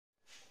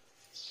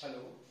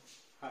Hello,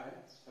 hi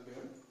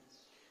everyone.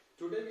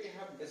 Today we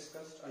have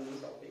discussed a new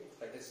topic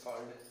that is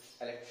called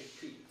electric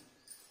field.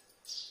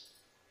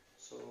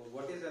 So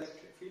what is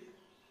electric field?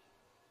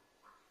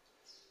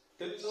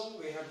 Till now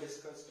we have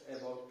discussed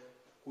about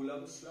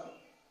Coulomb's law.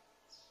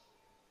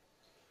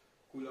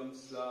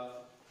 Coulomb's law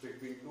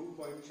between 2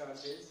 point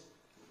charges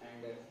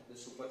and the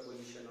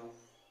superposition of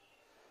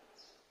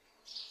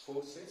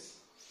forces.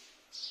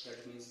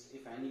 That means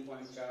if any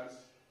point charge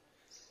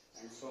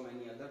and so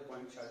many other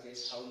point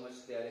charges, how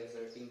much they are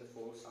exerting the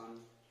force on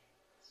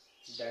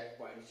that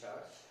point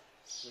charge.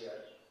 We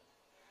are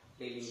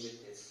dealing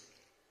with this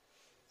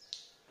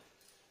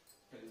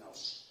till now.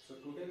 So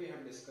today we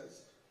have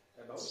discussed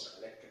about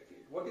electric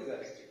field. What is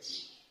electric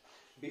field?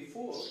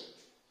 Before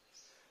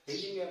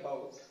dealing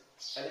about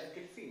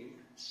electric field,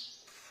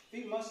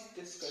 we must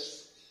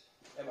discuss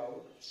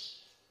about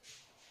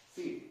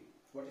field.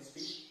 What is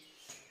field?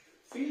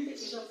 Field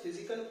is a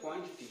physical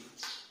quantity.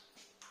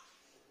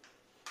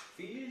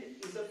 Field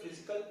is a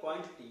physical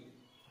quantity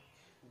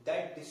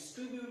that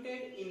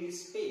distributed in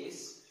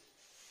space.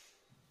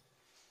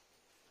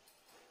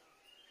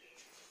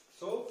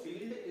 So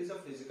field is a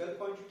physical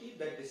quantity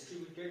that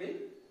distributed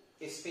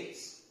in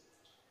space.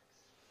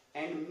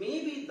 And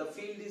maybe the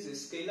field is a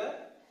scalar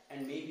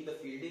and maybe the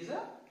field is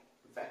a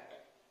vector.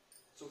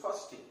 So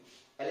first thing,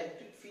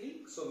 electric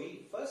field. So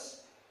we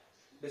first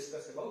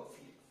discuss about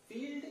field.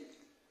 Field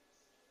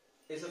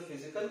is a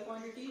physical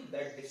quantity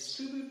that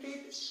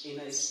distributed in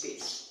a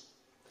space.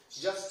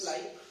 Just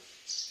like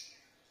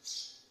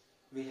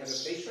we have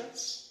a pressure.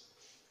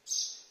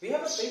 We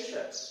have a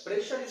pressure.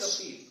 Pressure is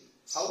a field.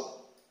 How?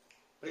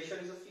 Pressure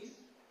is a field.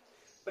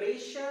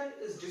 Pressure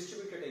is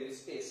distributed in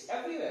space.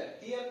 Everywhere.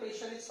 Here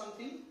pressure is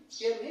something.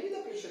 Here maybe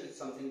the pressure is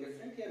something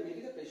different. Here maybe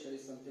the pressure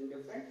is something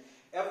different.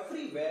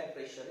 Everywhere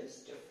pressure is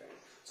different.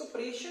 So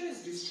pressure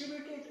is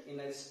distributed in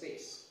a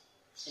space.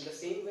 In the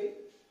same way,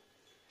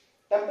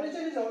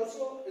 temperature is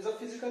also a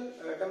physical.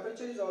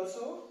 Temperature is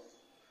also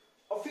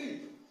a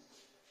field.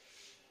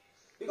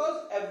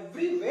 Because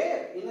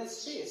everywhere in a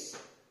space,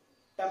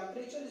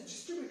 temperature is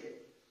distributed.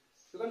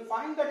 You can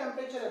find the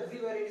temperature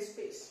everywhere in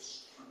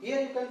space.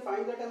 Here you can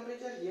find the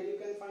temperature, here you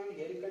can find,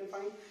 here you can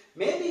find.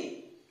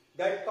 Maybe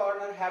that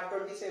corner have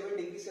 27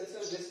 degrees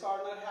Celsius, this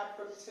corner have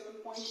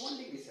 27.1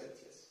 degrees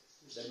Celsius.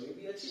 There may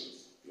be a change,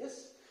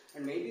 yes.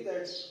 And maybe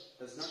that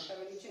does not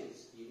have any change,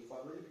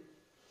 uniformity.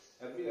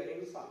 Everywhere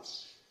in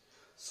space.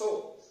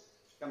 So,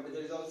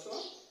 temperature is also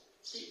a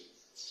field.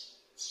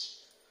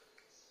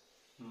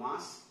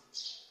 Mass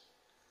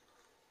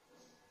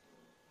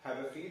have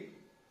a field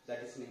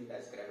that is named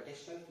as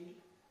gravitational field.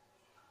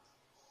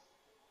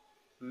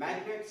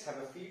 Magnets have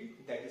a field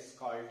that is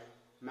called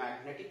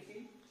magnetic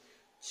field.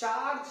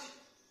 Charge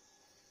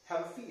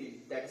have a field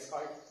that is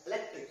called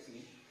electric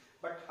field.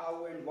 But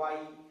how and why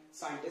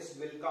scientists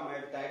will come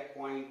at that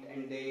point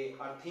and they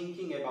are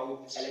thinking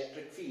about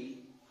electric field,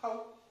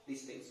 how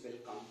these things will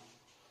come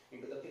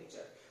into the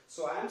picture.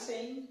 So I am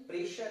saying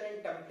pressure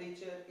and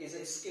temperature is a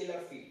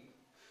scalar field.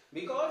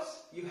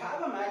 Because you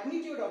have a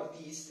magnitude of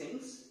these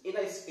things in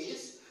a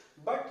space,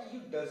 but you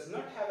does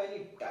not have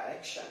any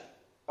direction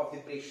of the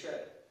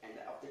pressure and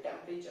of the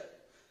temperature.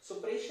 So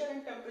pressure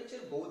and temperature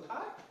both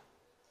are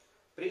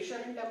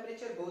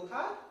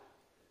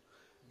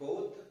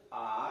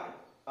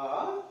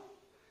a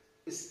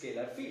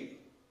scalar field.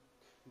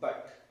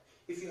 But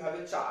if you have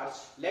a charge,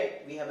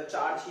 we have a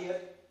charge here.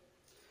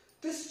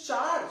 This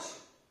charge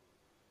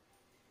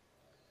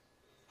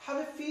have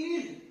a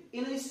field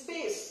in a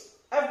space.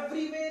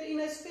 Everywhere in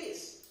a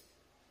space,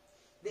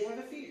 they have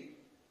a field.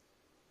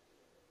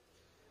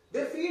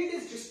 Their field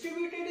is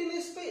distributed in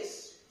a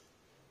space.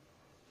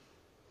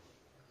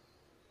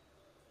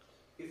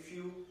 If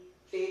you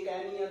take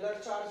any other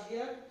charge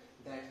here,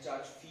 that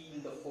charge feel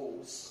the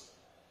force.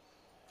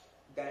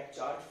 That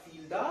charge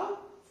feel the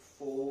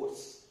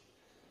force.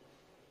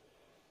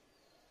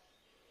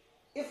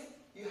 If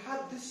you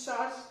have this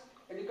charge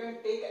and you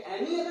can take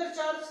any other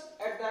charge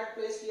at that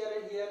place here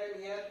and here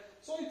and here,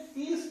 so it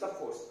feels the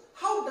force.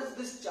 How does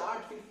this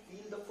charge will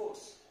feel the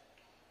force?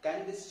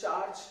 Can this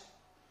charge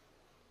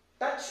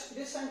touch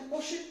this and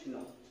push it?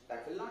 No,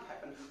 that will not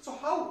happen. So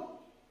how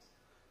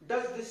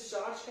does this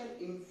charge can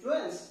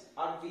influence,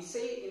 or we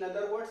say in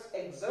other words,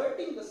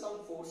 exerting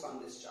some force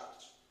on this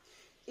charge?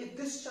 If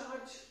this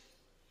charge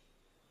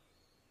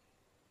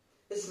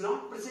is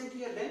not present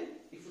here, then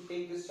if you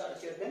take this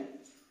charge here, then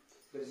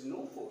there is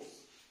no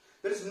force.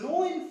 There is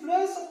no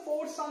influence of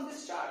force on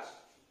this charge.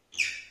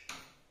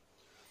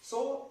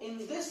 So in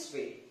this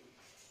way,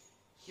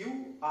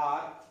 you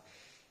are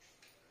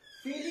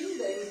feeling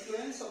the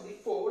influence of the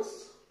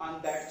force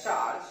on that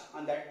charge,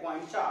 on that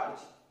point charge.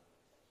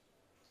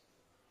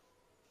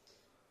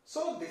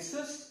 So this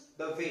is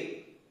the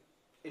way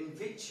in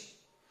which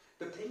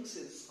the things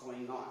is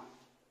going on.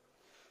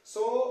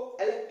 So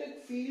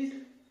electric field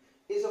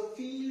is a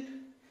field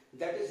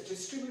that is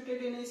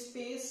distributed in a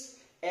space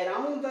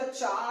around the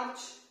charge.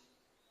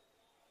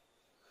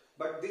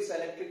 But this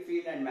electric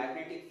field and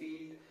magnetic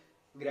field,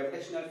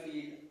 gravitational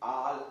field,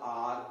 all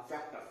are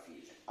vector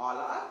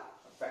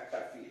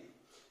field.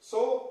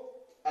 So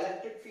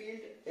electric field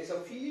is a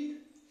field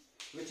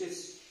which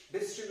is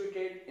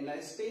distributed in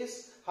a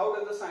space. How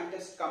does the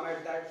scientist come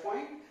at that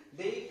point?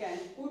 They can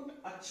put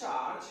a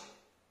charge,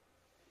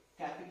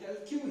 capital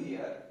Q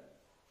here,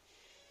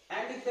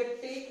 and if they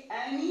take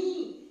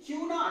any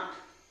Q naught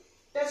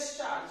test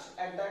charge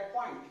at that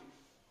point,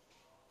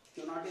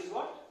 Q naught is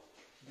what?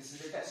 This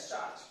is a test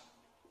charge.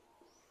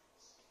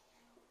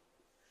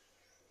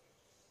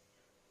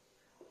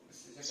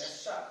 This is a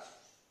test charge.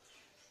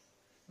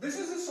 This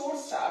is a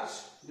source charge.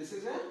 This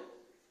is a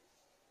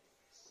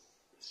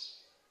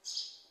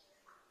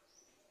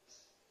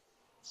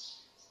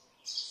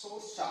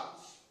source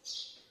charge.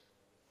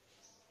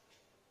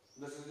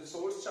 This is the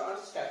source charge,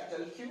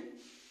 capital Q.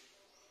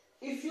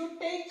 If you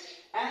take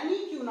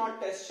any Q naught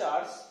test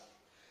charge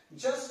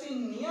just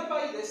in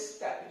nearby this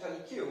capital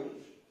Q,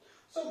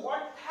 so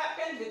what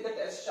happened with the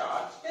test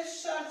charge?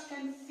 Test charge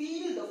can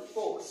feel the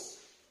force.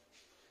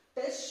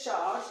 Test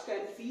charge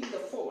can feel the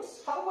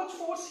force. How much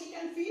force he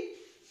can feel?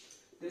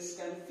 This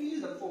can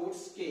feel the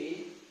force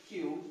K,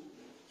 Q,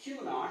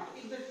 Q naught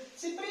if the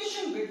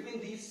separation between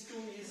these two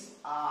is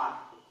R.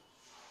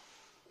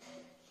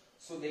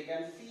 So they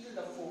can feel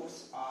the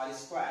force R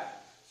square.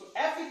 So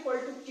F equal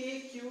to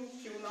K, Q,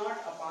 Q naught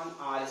upon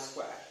R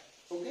square.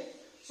 Okay.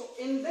 So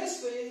in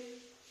this way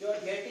you are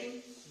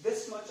getting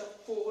this much of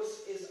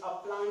force is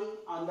applying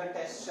on the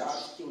test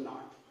charge Q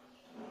naught.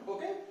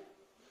 Okay.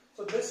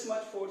 So this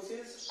much force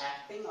is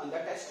acting on the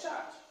test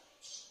charge.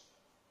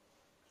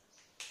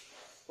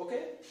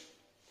 Okay.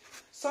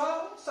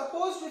 So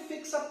suppose we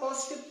fix a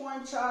positive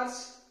point charge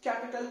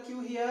capital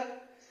Q here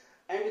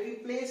and we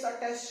place a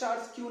test charge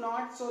Q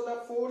naught. So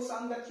the force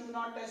on the Q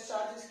naught test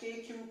charge is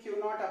K, Q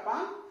naught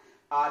upon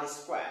R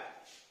square.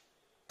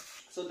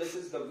 So this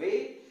is the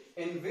way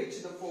in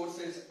which the force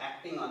is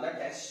acting on the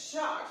test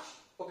charge.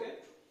 Okay.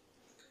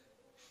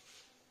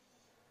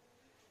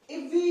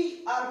 If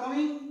we are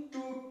going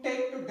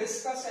to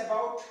discuss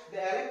about the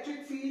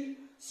electric field,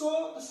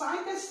 so the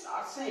scientists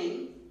are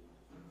saying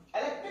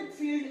electric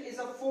field is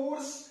a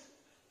force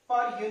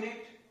per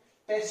unit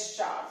test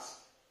charge.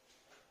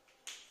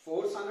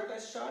 Force on a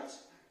test charge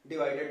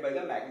divided by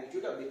the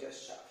magnitude of the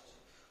test charge.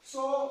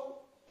 So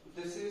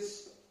this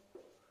is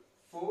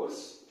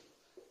force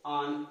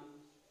on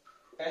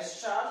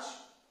test charge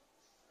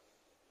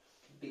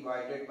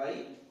divided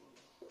by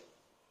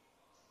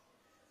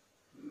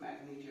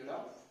magnitude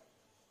of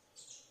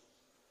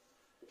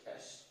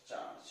test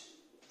charge.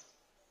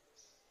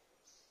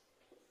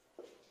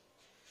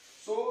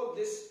 So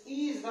this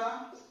is the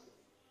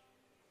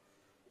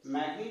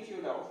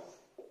magnitude of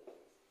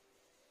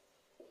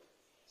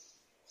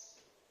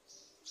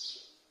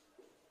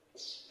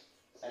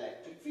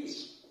electric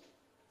field.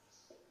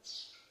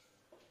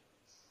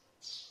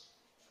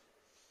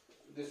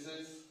 This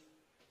is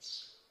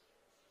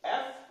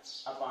F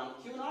upon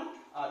Q naught,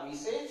 or we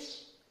say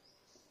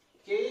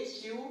K,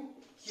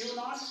 Q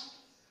naught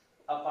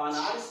upon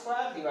R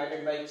square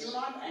divided by Q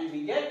naught, and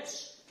we get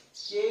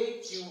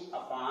KQ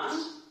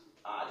upon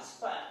R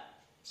square.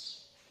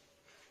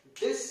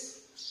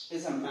 This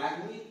is a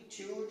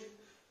magnitude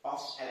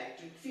of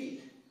electric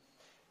field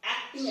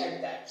acting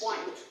at that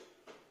point.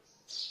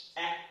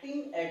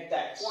 Acting at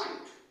that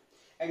point.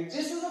 And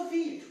this is a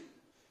field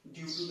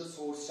due to the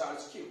source charge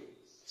Q.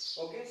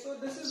 Okay, so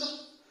this is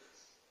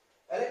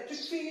the electric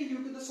field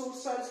due to the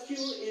source charge Q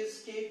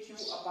is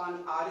KQ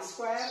upon R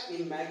square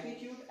in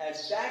magnitude at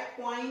that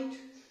point.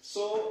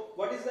 So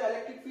what is the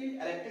electric field?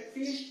 Electric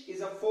field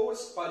is a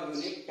force per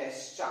unit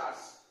test charge.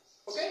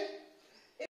 Okay.